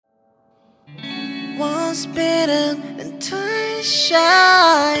Once bitten and twice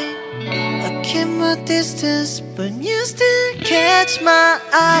shy. I keep my distance, but you still catch my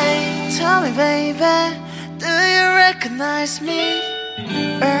eye. Tell me, baby, do you recognize me?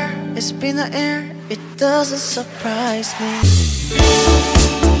 It's been the air, it doesn't surprise me.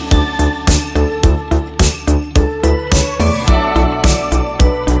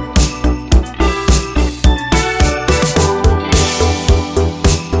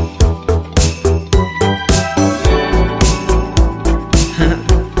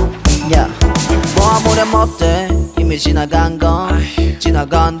 아무렴 어때 이미 지나간 건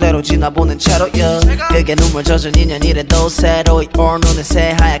지나간 대로 지나보는 채로 그게 눈물 젖은 인연이래도 새로이 오늘은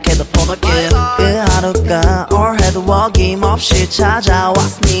새하얗게도 포놓길 그 하루가 올해도 어김없이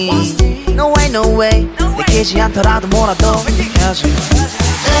찾아왔으니 No way no way 내키지 않더라도 뭐라도 헤어져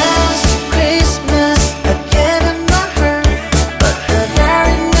Last Christmas I gave it my heart But the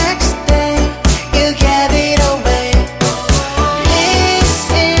very next day you gave it away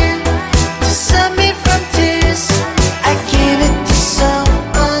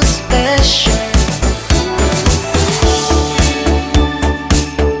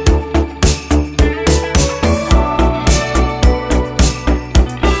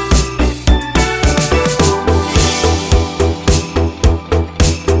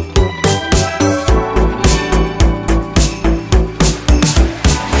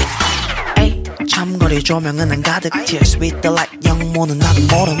조명은 안 가득 Tears with the light 영모는 나도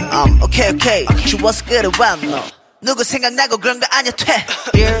모름 Okay okay 주워서 끌어와 너 누구 생각나고 그런 거 아냐 퇴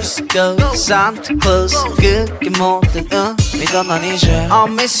Years go Santa Claus 그게 뭐든 믿어 난 이제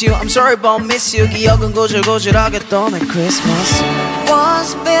I'll miss you I'm sorry but I'll miss you 기억은 고질고질하게 떠내 Christmas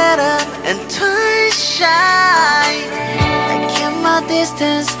Once bitten and twice shy I keep my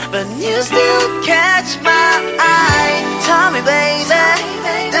distance but you still catch my eye Tell me baby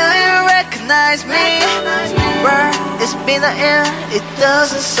do you recognize me? Where it's been the air, it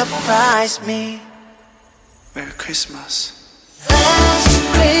doesn't surprise me. Merry Christmas. Last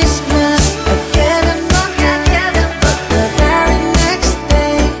Christmas, I gave it